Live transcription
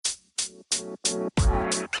The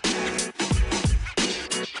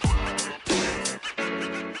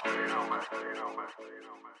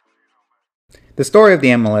story of the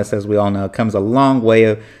MLS, as we all know, comes a long way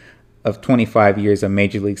of 25 years of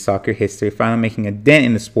Major League Soccer history, finally making a dent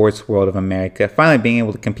in the sports world of America, finally being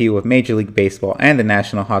able to compete with Major League Baseball and the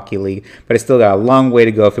National Hockey League, but it's still got a long way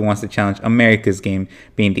to go if it wants to challenge America's game,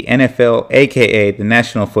 being the NFL, aka the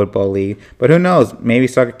National Football League. But who knows, maybe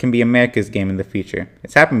soccer can be America's game in the future.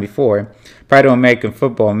 It's happened before. Prior to American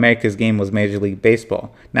football, America's game was Major League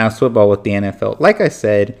Baseball. Now it's football with the NFL. Like I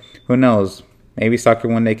said, who knows, maybe soccer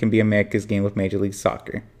one day can be America's game with Major League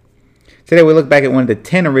Soccer. Today we look back at one of the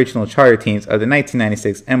 10 original charter teams of the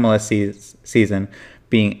 1996 MLS season,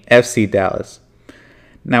 being FC Dallas.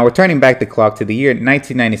 Now we're turning back the clock to the year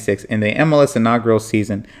 1996 in the MLS inaugural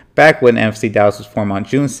season, back when FC Dallas was formed on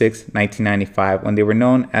June 6, 1995, when they were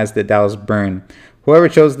known as the Dallas Burn. Whoever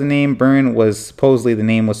chose the name Burn was supposedly the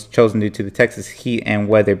name was chosen due to the Texas heat and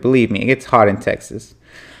weather. Believe me, it gets hot in Texas.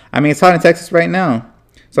 I mean, it's hot in Texas right now,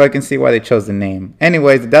 so I can see why they chose the name.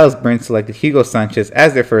 Anyways, the Dallas Burn selected Hugo Sanchez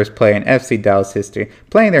as their first player in FC Dallas history,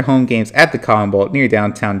 playing their home games at the Cotton Bowl near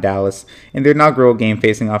downtown Dallas in their inaugural game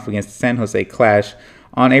facing off against the San Jose Clash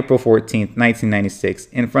on April 14, 1996,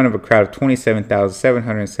 in front of a crowd of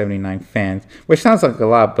 27,779 fans, which sounds like a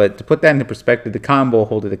lot, but to put that into perspective, the Cotton Bowl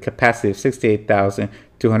holded a capacity of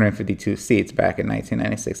 68,252 seats back in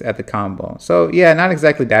 1996 at the Cotton Bowl. So yeah, not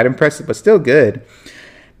exactly that impressive, but still good.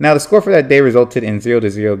 Now, the score for that day resulted in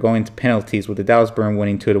 0-0 going to penalties, with the Dallas Burn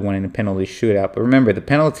winning 2-1 in a penalty shootout. But remember, the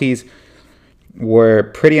penalties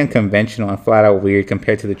were pretty unconventional and flat out weird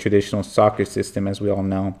compared to the traditional soccer system, as we all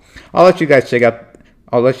know. I'll let you guys check that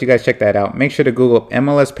out. Make sure to Google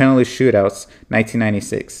MLS penalty shootouts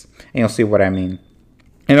 1996, and you'll see what I mean.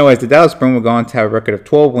 Anyways, the Dallas Burn will go on to have a record of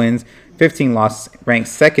 12 wins, 15 losses, ranked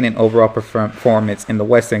second in overall performance in the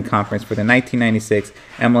Western Conference for the 1996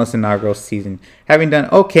 MLS inaugural season, having done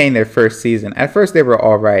okay in their first season. At first, they were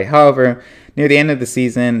alright. However, near the end of the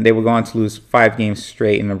season, they would go on to lose 5 games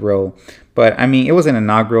straight in a row. But, I mean, it was an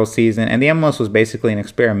inaugural season, and the MLS was basically an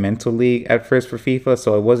experimental league at first for FIFA,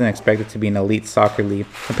 so it wasn't expected to be an elite soccer league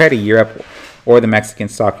compared to Europe or the Mexican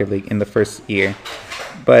Soccer League in the first year.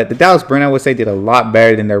 But the Dallas Burn, I would say, did a lot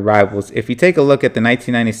better than their rivals. If you take a look at the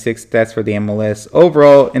 1996 stats for the MLS,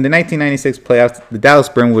 overall, in the 1996 playoffs, the Dallas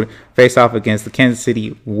Burn would face off against the Kansas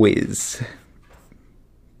City Wiz.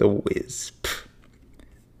 The Wiz. Pfft.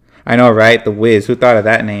 I know, right? The Wiz. Who thought of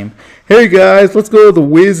that name? Hey, guys, let's go to the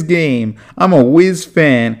Wiz game. I'm a Wiz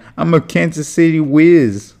fan. I'm a Kansas City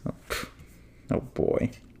Wiz. Oh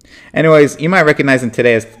boy. Anyways, you might recognize him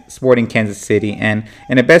today as Sporting Kansas City, and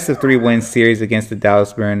in a best-of-3 win series against the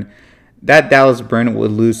Dallas Burn, that Dallas Burn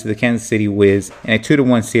would lose to the Kansas City Wiz in a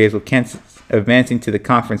 2-1 series, with Kansas advancing to the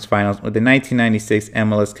conference finals, with the 1996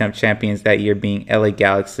 MLS Cup champions that year being LA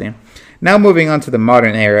Galaxy. Now moving on to the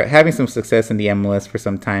modern era, having some success in the MLS for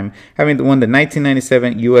some time, having won the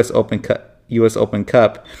 1997 US Open Cup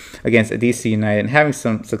against DC United, and having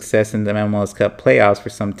some success in the MLS Cup playoffs for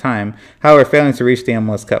some time. However, failing to reach the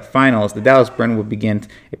MLS Cup finals, the Dallas Burn would begin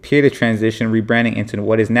a period of transition, rebranding into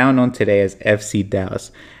what is now known today as FC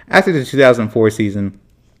Dallas. After the 2004 season,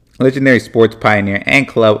 legendary sports pioneer and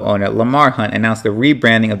club owner Lamar Hunt announced the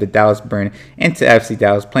rebranding of the Dallas Burn into FC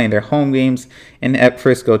Dallas, playing their home games in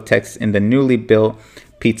Frisco, Texas in the newly built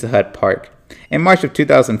Pizza Hut Park. In March of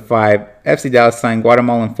 2005, FC Dallas signed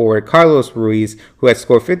Guatemalan forward Carlos Ruiz, who had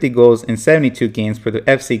scored 50 goals in 72 games for the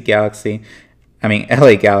LA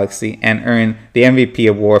Galaxy, and earned the MVP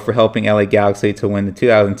award for helping LA Galaxy to win the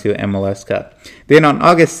 2002 MLS Cup. Then on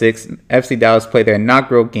August 6th, FC Dallas played their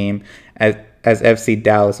inaugural game as FC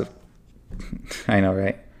Dallas. I know,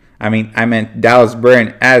 right? I meant Dallas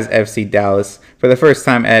Burn as FC Dallas for the first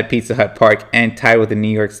time at Pizza Hut Park, and tied with the New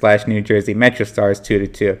York/New Jersey Metro Stars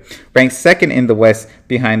 2-2. Ranked second in the West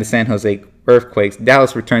behind the San Jose Earthquakes,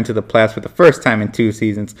 Dallas returned to the playoffs for the first time in 2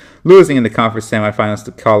 seasons, losing in the conference semifinals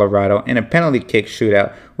to Colorado in a penalty kick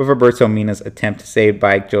shootout with Roberto Mina's attempt saved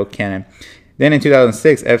by Joe Cannon. Then in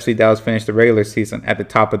 2006, FC Dallas finished the regular season at the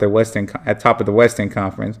top of the Western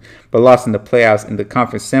Conference, but lost in the playoffs in the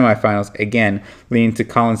conference semifinals again, leading to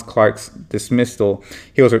Collins Clark's dismissal.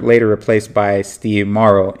 He was later replaced by Steve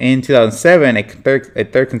Morrow. In 2007, a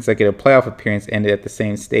third consecutive playoff appearance ended at the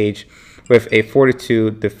same stage with a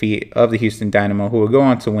 4-2 defeat of the Houston Dynamo, who would go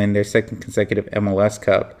on to win their second consecutive MLS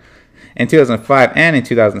Cup. In 2005 and in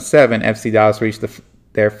 2007, FC Dallas reached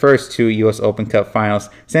their first 2 U.S. Open Cup finals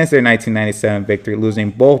since their 1997 victory,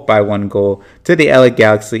 losing both by 1 goal to the LA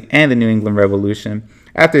Galaxy and the New England Revolution.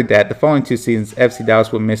 After that, the following 2 seasons, FC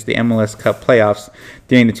Dallas would miss the MLS Cup playoffs.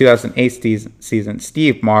 During the 2008 season,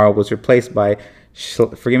 Steve Morrow was replaced by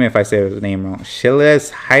forgive me if I say his name wrong,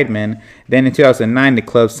 Shiles Heidman. Then in 2009, the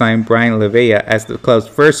club signed Brian Levea as the club's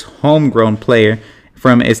first homegrown player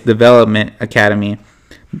from its development academy.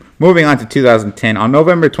 Moving on to 2010, on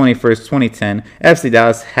November 21st, 2010, FC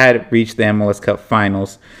Dallas had reached the MLS Cup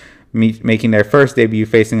Finals, making their first debut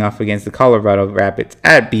facing off against the Colorado Rapids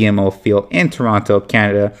at BMO Field in Toronto,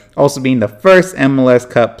 Canada, also being the first MLS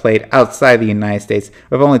Cup played outside the United States,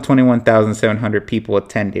 with only 21,700 people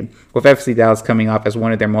attending, with FC Dallas coming off as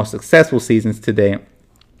one of their most successful seasons to date,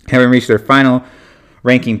 having reached their final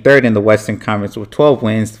ranking third in the Western Conference with 12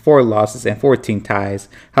 wins, 4 losses, and 14 ties.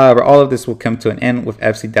 However, all of this will come to an end with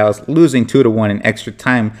FC Dallas losing 2-1 in extra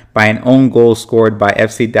time by an own goal scored by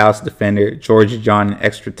FC Dallas defender George John in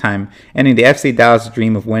extra time, ending the FC Dallas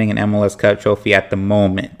dream of winning an MLS Cup trophy at the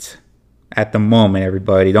moment. At the moment,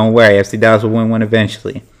 everybody. Don't worry, FC Dallas will win one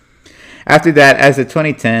eventually. After that, as of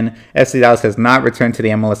 2010, FC Dallas has not returned to the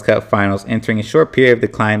MLS Cup Finals, entering a short period of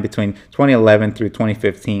decline between 2011 through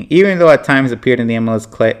 2015. Even though at times appeared in the MLS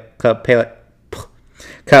Cup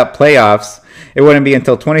playoffs, it wouldn't be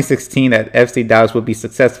until 2016 that FC Dallas would be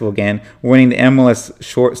successful again, winning the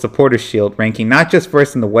MLS Supporters Shield, ranking not just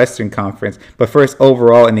first in the Western Conference, but first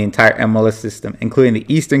overall in the entire MLS system, including the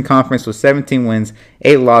Eastern Conference with 17 wins,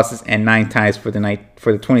 8 losses, and 9 ties for the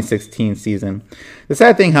 2016 season. The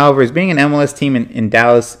sad thing, however, is being an MLS team in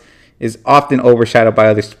Dallas is often overshadowed by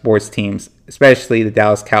other sports teams, especially the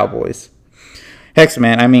Dallas Cowboys. Heck,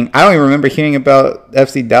 man, I mean, I don't even remember hearing about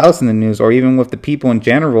FC Dallas in the news, or even with the people in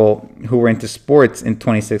general who were into sports in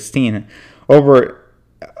 2016.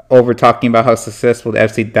 Over talking about how successful the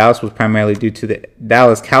FC Dallas was primarily due to the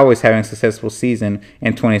Dallas Cowboys having a successful season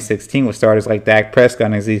in 2016, with starters like Dak Prescott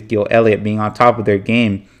and Ezekiel Elliott being on top of their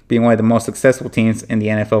game, being one of the most successful teams in the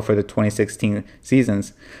NFL for the 2016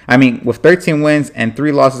 seasons. I mean, with 13 wins and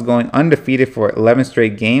 3 losses going undefeated for 11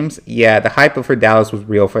 straight games, yeah, the hype for Dallas was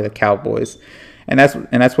real for the Cowboys. And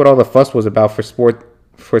that's what all the fuss was about for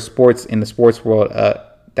sports in the sports world,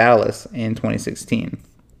 Dallas in 2016.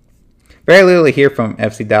 Very little to hear from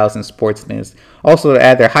FC Dallas in sports news. Also, to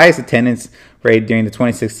add, their highest attendance rate during the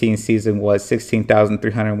 2016 season was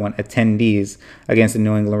 16,301 attendees against the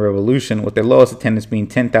New England Revolution, with their lowest attendance being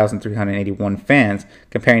 10,381 fans,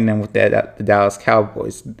 comparing them with the Dallas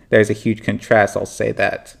Cowboys. There's a huge contrast, I'll say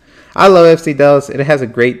that. I love FC Dallas. It has a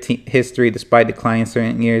great history despite declining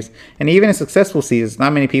certain years, and even in successful seasons,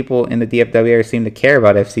 not many people in the DFW area seem to care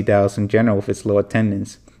about FC Dallas in general with its low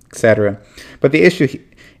attendance, etc. But the issue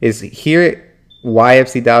is here why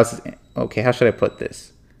FC Dallas is... Okay, how should I put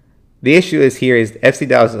this? The issue is FC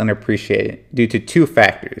Dallas is underappreciated due to 2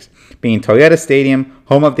 factors, being Toyota Stadium,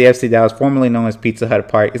 home of the FC Dallas, formerly known as Pizza Hut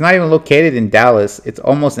Park, is not even located in Dallas. It's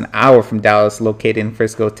almost an hour from Dallas, located in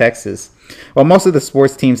Frisco, Texas. While most of the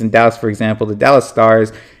sports teams in Dallas, for example, the Dallas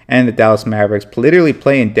Stars and the Dallas Mavericks, literally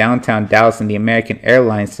play in downtown Dallas in the American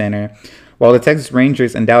Airlines Center, while the Texas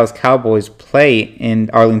Rangers and Dallas Cowboys play in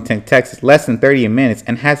Arlington, Texas, less than 30 minutes,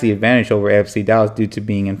 and has the advantage over FC Dallas due to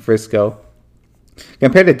being in Frisco.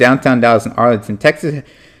 Compared to downtown Dallas and Arlington,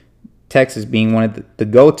 Texas being one of the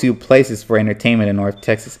go-to places for entertainment in North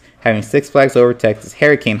Texas, having Six Flags Over Texas,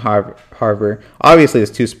 Hurricane Harbor. Obviously,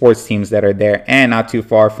 there's 2 sports teams that are there, and not too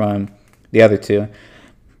far from the other 2.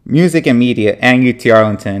 Music and Media, and UT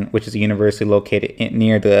Arlington, which is a university located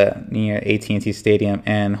near AT&T Stadium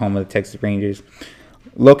and home of the Texas Rangers,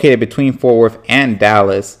 located between Fort Worth and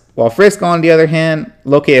Dallas. While Frisco, on the other hand,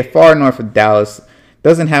 located far north of Dallas,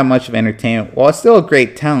 doesn't have much of entertainment. While it's still a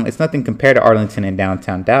great town, it's nothing compared to Arlington and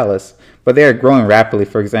downtown Dallas. But they are growing rapidly.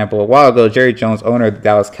 For example, a while ago, Jerry Jones, owner of the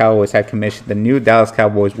Dallas Cowboys, had commissioned the new Dallas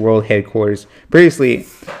Cowboys World Headquarters. Previously,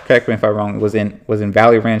 correct me if I'm wrong, was in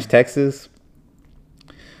Valley Ranch, Texas.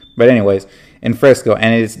 But anyways, in Frisco,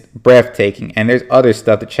 and it's breathtaking. And there's other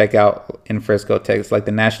stuff to check out in Frisco, Texas, like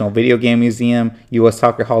the National Video Game Museum, U.S.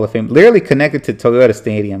 Soccer Hall of Fame, literally connected to Toyota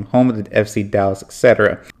Stadium, home of the FC Dallas,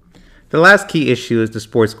 etc. The last key issue is the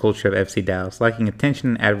sports culture of FC Dallas, lacking attention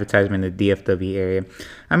and advertisement in the DFW area.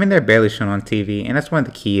 I mean, they're barely shown on TV, and that's one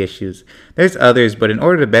of the key issues. There's others, but in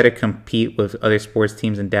order to better compete with other sports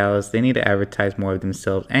teams in Dallas, they need to advertise more of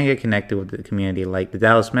themselves and get connected with the community, like the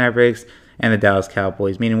Dallas Mavericks and the Dallas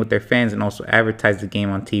Cowboys, meeting with their fans, and also advertise the game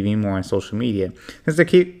on TV more on social media. Since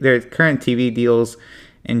their current TV deals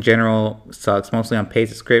in general sucks, mostly on paid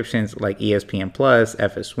subscriptions like ESPN Plus,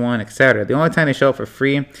 FS1, etc. The only time they show up for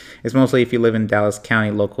free is mostly if you live in Dallas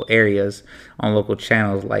County local areas on local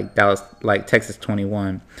channels like Texas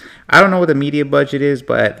 21. I don't know what the media budget is,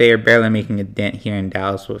 but they are barely making a dent here in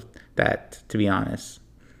Dallas with that, to be honest.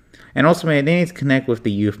 And also, man, they need to connect with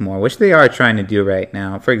the youth more, which they are trying to do right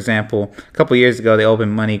now. For example, a couple years ago, they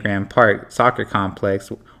opened MoneyGram Park Soccer Complex,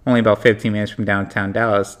 only about 15 minutes from downtown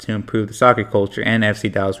Dallas, to improve the soccer culture and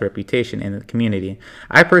FC Dallas' reputation in the community.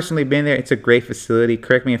 I personally been there. It's a great facility.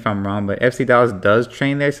 Correct me if I'm wrong, but FC Dallas does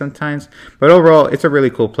train there sometimes. But overall, it's a really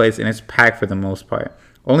cool place, and it's packed for the most part.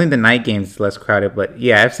 Only the night games is less crowded, but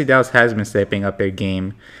yeah, FC Dallas has been stepping up their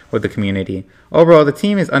game with the community. Overall, the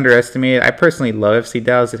team is underestimated. I personally love FC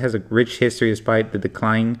Dallas. It has a rich history despite the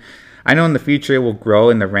decline. I know in the future it will grow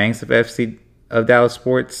in the ranks of Dallas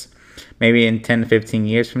sports. Maybe in 10 to 15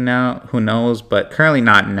 years from now, who knows, but currently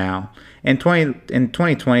not now. In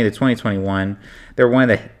 2020 to 2021, they're one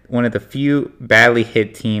of the few badly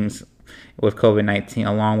hit teams with COVID-19,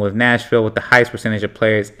 along with Nashville with the highest percentage of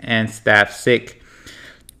players and staff sick,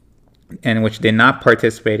 and which did not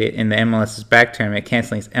participate in the MLS's back tournament,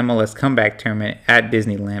 canceling its MLS comeback tournament at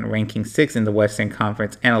Disneyland, ranking 6th in the Western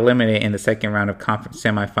Conference and eliminated in the second round of conference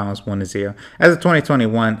semifinals 1-0. As of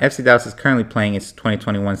 2021, FC Dallas is currently playing its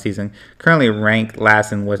 2021 season, currently ranked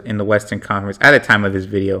last in the Western Conference at the time of this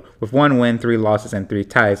video, with 1 win, 3 losses, and 3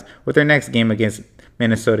 ties, with their next game against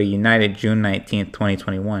Minnesota United June 19,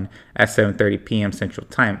 2021 at 7:30 p.m. Central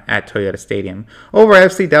Time at Toyota Stadium. Overall,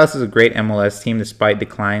 FC Dallas is a great MLS team despite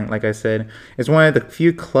decline, like I said. It's one of the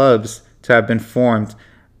few clubs to have been formed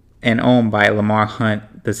and owned by Lamar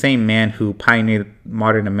Hunt, the same man who pioneered the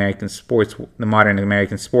modern American sports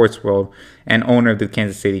world, and owner of the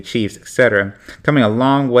Kansas City Chiefs, etc. Coming a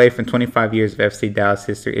long way from 25 years of FC Dallas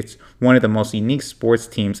history, it's one of the most unique sports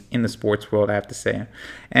teams in the sports world, I have to say.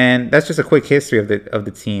 And that's just a quick history of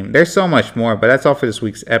the team. There's so much more, but that's all for this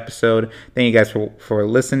week's episode. Thank you guys for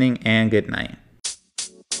listening, and good night.